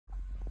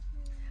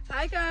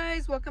Hi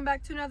guys, welcome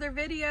back to another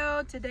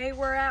video. Today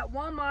we're at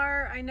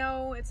Walmart. I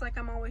know it's like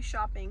I'm always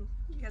shopping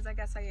because I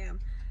guess I am,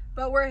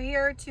 but we're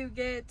here to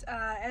get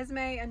Esme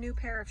a new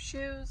pair of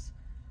shoes.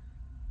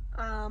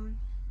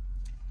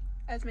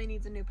 Esme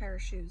needs a new pair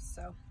of shoes,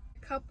 so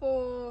a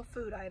couple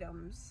food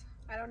items.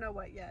 I don't know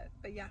what yet,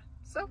 but yeah,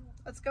 so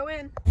let's go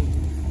in.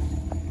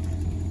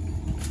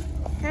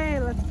 Okay,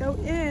 let's go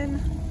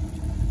in.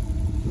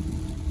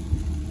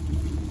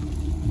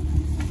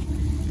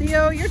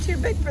 Theo, you're too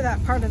big for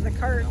that part of the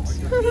cart.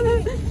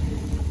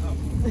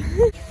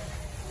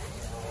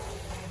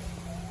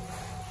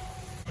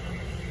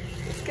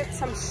 Let's get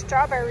some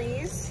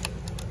strawberries.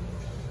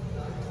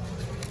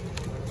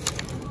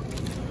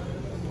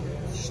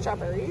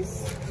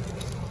 Strawberries.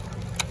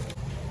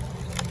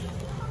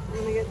 I'm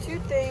gonna get 2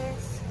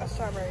 things of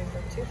strawberries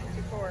for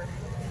 $2.54.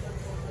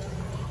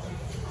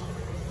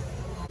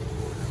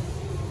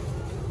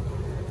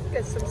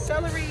 Get some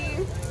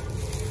celery.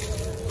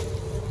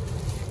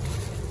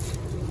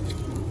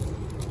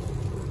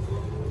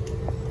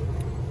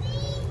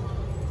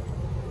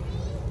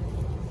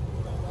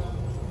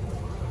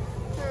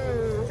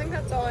 I think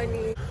that's all I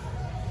need.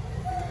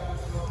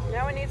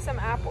 Now we need some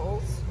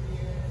apples.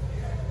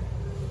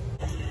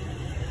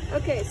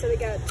 Okay, so we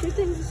got 2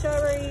 things of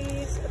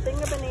strawberries, a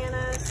thing of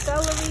bananas,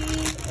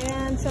 celery,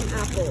 and some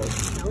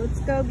apples. Now let's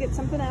go get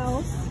something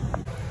else.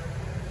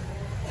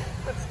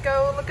 Let's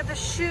go look at the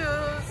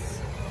shoes.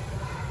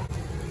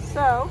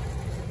 So,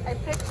 I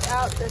picked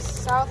out this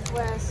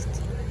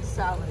Southwest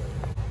salad.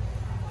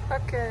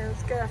 Okay,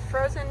 let's get a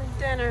frozen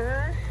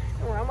dinner.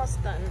 We're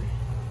almost done.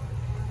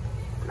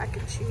 Mac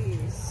and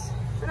cheese.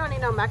 We don't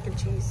need no mac and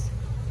cheese.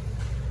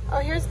 Oh,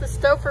 here's the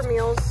Stouffer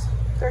meals.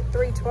 They're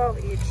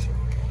 $3.12 each.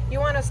 You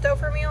want a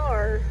Stouffer meal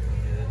or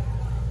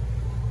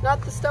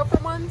not the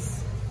Stouffer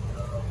ones?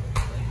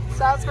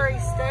 Salisbury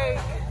steak.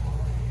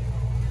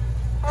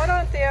 Hold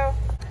on, Theo.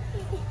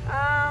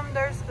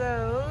 There's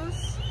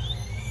those.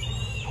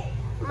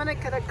 I'm gonna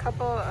get a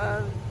couple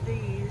of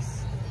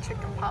these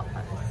chicken pot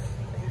pies.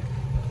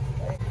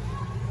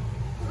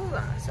 Ooh,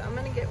 so I'm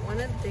gonna get one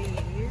of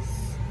these.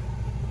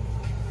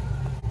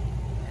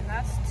 And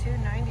that's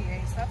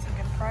 $2.98, so that's a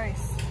good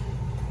price.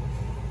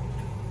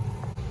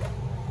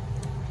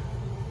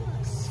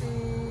 Let's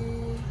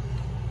see.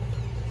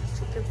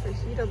 Chicken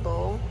fajita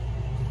bowl.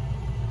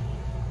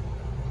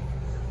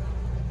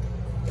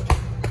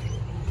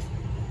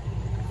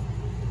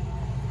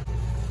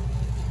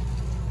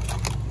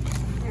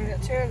 I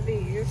got 2 of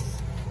these.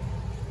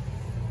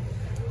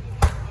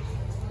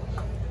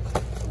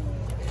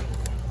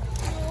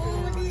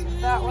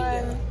 That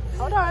one.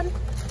 Hold on.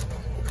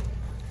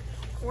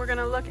 We're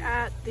gonna look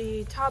at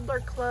the toddler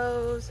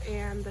clothes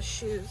and the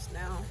shoes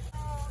now.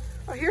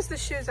 Oh, here's the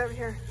shoes over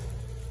here.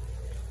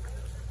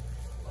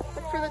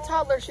 Look for the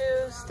toddler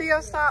shoes. Theo,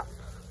 stop.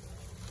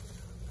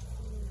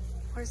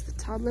 Where's the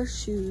toddler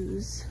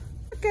shoes?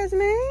 Look,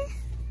 Esme.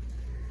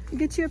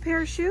 Get you a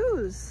pair of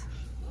shoes.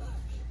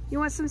 You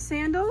want some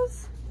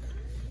sandals?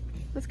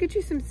 Let's get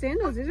you some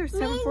sandals. These are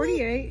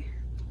 $7.48.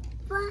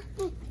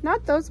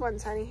 Not those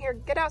ones, honey. Here,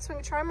 get out so we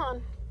can try them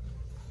on.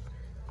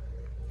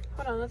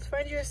 Hold on, let's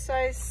find you a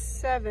size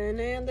 7,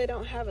 and they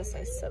don't have a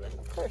size 7,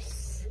 of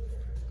course.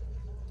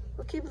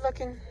 We'll keep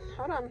looking.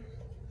 Hold on.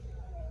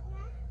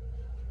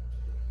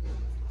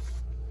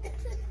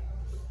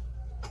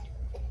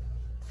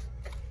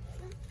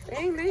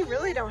 Dang, they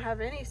really don't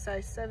have any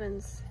size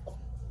 7s.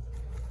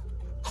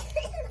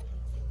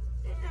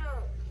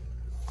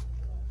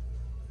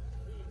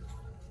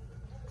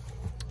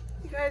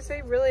 You guys,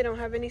 they really don't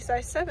have any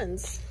size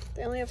 7s.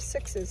 They only have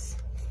 6s.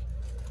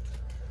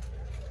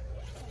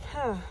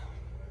 Huh.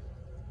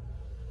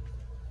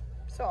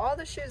 So all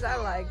the shoes I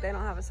like, they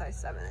don't have a size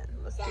 7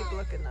 in. Let's keep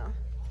looking though.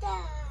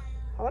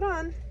 Hold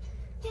on.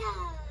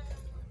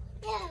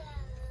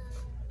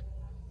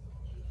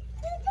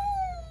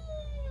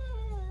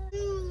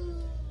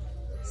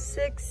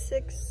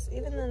 6,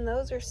 even then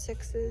those are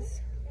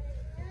 6s.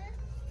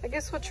 I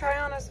guess we'll try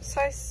on a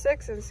size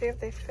 6 and see if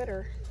they fit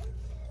her.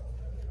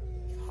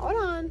 Hold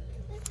on.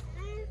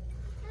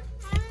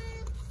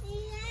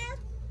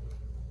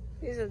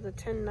 These are the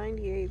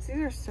 10.98s. These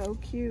are so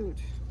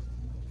cute.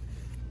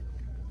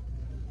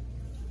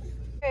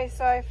 Okay,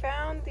 so I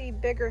found the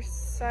bigger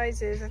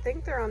sizes. I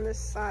think they're on this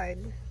side.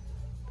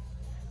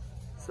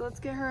 So let's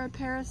get her a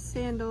pair of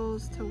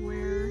sandals to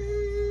wear.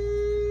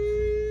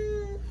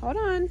 Hold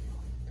on.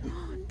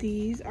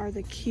 These are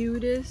the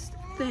cutest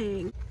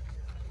thing.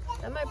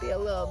 That might be a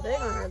little big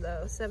on her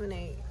though,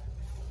 7.8.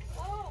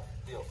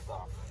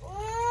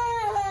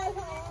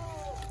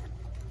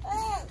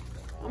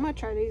 I'm gonna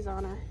try these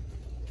on her.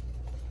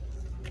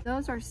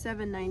 Those are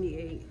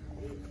 $7.98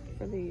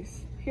 for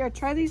these. Here,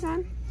 try these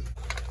on.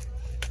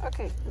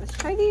 Okay, let's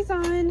try these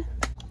on.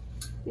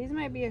 These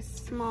might be a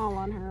small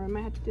on her. I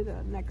might have to do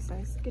the next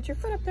size. Get your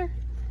foot up there.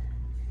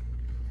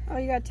 Oh,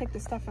 you gotta take the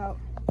stuff out.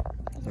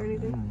 Is there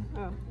anything?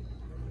 Oh.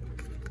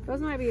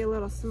 Those might be a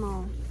little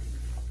small.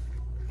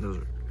 Those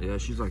are, yeah,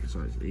 she's like a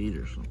size 8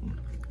 or something.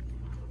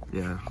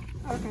 Yeah.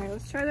 Okay,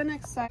 let's try the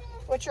next size.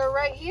 which are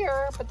right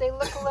here, but they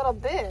look a little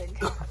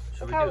big.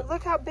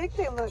 Look how big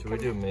they look. Should we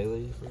do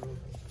Melee for them?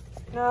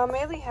 No,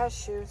 Melee has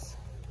shoes.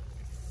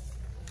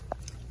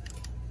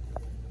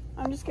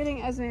 I'm just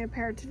getting Esme a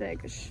pair today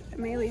because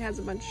Melee has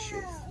a bunch of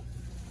shoes.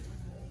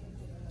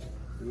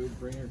 Do we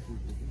bring her shoes?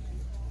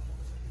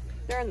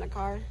 They're in the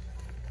car.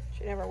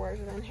 She never wears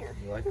them in here.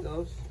 You like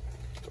those?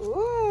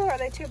 Ooh, are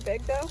they too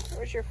big though?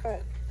 Where's your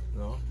foot?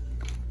 No.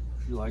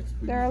 She likes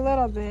big. They're a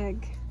little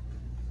big.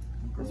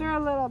 Those are a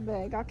little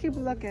big. I'll keep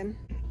looking.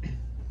 I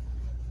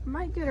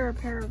might get her a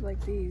pair of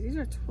like these. These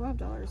are $12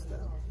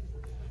 though.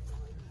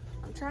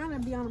 I'm trying to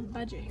be on a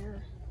budget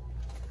here.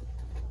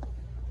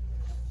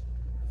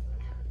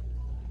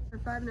 For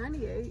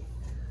 $5.98.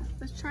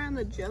 Let's try on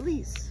the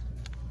jellies.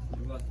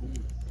 What about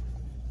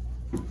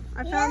these?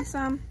 I found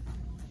some.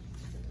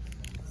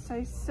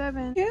 Size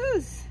 7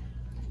 shoes.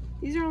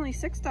 These are only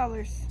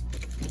 $6.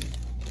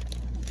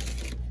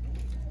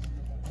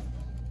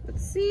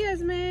 Let's see,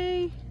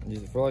 Esme. I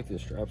feel like the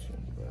straps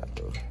are bad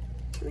though.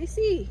 Let me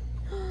see.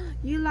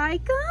 You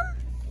like them?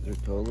 Does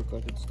their toe look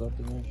like it's stuck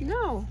in there?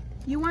 No.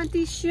 You want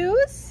these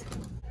shoes?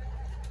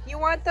 You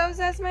want those,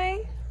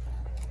 Esme?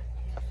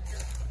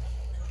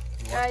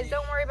 Guys,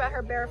 don't worry about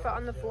her barefoot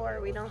on the floor.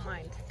 We don't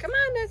mind. Come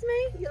on,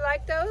 Esme. You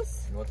like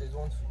those? You want these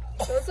ones?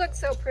 Those look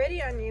so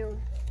pretty on you.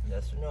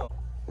 Yes or no?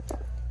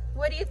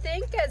 What do you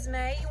think, Esme?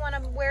 You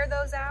want to wear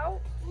those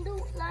out? I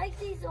don't like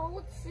these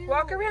old shoes.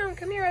 Walk around.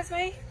 Come here,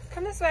 Esme.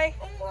 Come this way.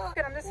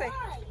 Come this way.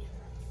 Why?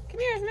 Come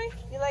here, Esme.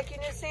 You like your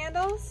new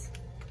sandals?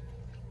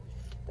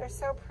 They're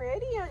so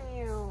pretty on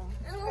you.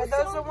 Are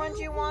those the ones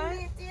you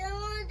want?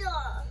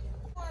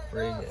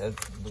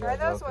 Try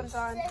those ones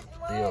on.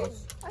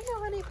 Deals. I know,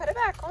 honey. Put it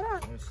back. Hold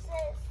on.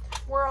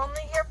 We're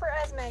only here for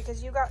Esme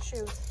because you got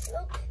shoes.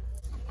 Look.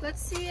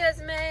 Let's see,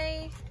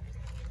 Esme.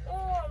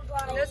 Oh,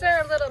 I'm Bri. Those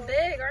are a little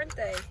big, aren't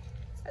they?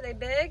 Are they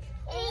big?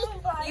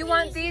 You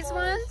want these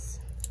ones?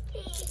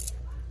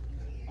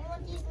 I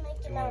want these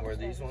Mickey You want to Mouse wear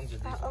these ones or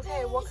these ones?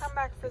 Okay, we'll come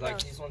back for You like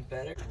those. these ones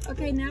better?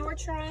 Okay, now we're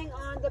trying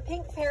on the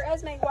pink pair.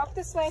 Esme, walk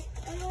this way.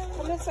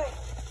 Come this way.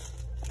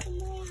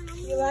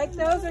 You like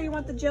those or you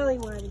want the jelly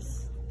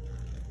ones?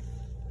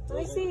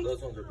 Let me see.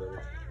 Those ones are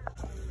better.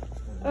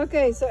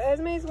 Okay, so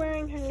Esme's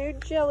wearing her new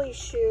jelly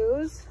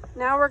shoes.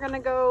 Now we're gonna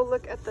go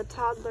look at the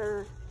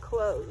toddler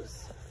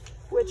clothes,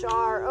 which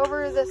are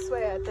over this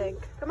way, I think.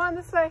 Come on,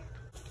 this way.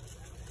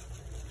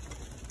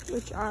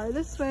 Which are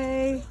this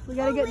way. We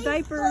gotta get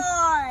diapers.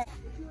 God.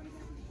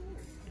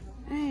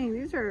 Dang,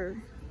 these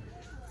are,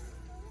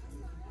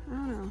 I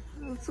don't know.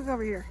 Let's look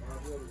over here.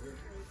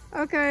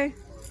 Okay.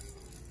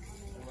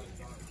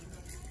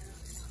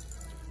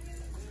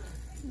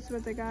 This is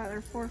what they got.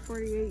 They're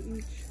 $4.48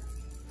 each.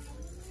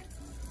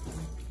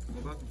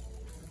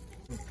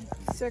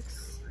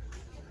 6.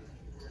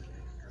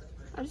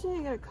 I just need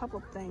to get a couple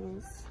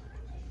things.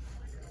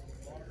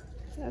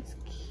 That's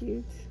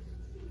cute.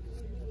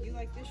 You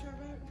like this shirt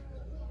back?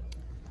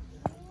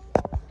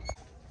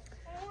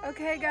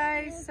 Okay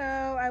guys, so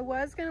I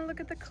was gonna look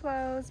at the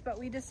clothes, but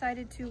we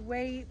decided to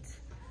wait.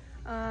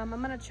 I'm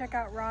gonna check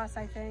out Ross,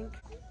 I think.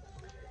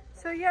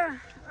 So yeah,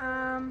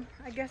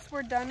 I guess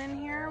we're done in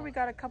here. We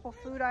got a couple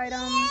food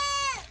items.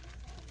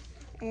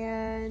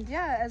 And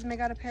yeah, Esme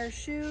got a pair of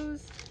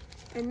shoes.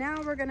 And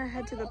now we're gonna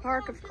head to the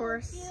park, of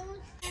course.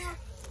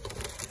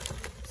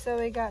 So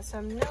we got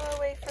some Nilla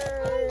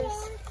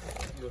wafers,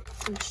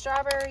 some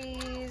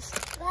strawberries,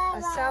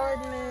 a salad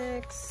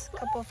mix, a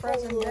couple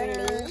frozen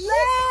dinners,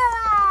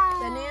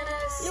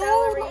 bananas,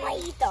 celery,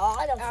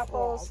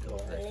 apples,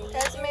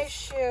 Esme's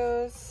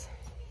shoes.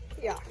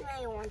 Yeah.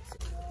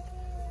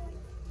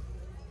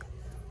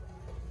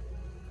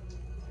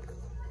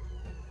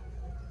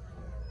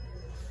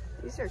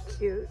 These are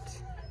cute.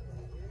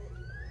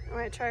 I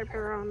might try a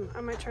pair on.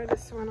 I might try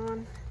this one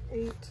on.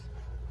 8.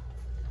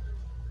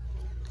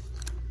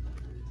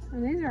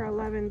 And these are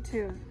 11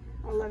 too.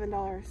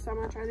 $11. So I'm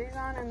gonna try these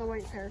on and the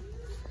white pair.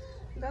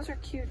 Those are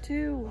cute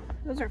too.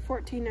 Those are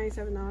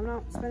 $14.97 though. I'm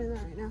not spending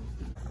that right now.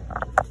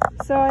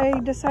 So I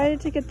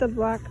decided to get the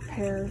black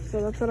pair. So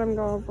that's what I'm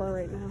going for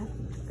right now.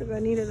 Because I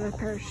needed a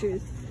pair of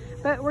shoes.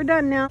 But we're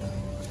done now.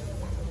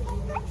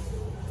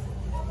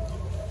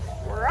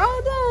 We're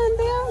all done,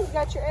 Bill. You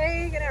got your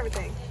egg and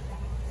everything.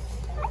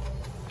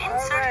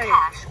 Insert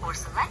cash or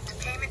select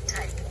payment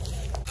type.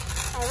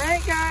 All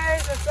right,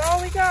 guys, that's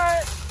all we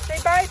got. Say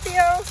bye,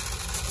 Theo.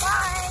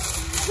 Bye.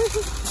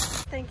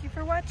 Thank you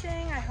for watching.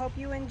 I hope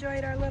you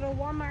enjoyed our little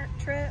Walmart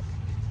trip.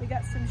 We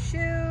got some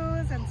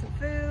shoes and some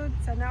food.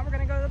 So now we're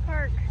gonna go to the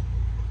park.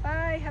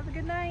 Bye, have a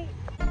good night.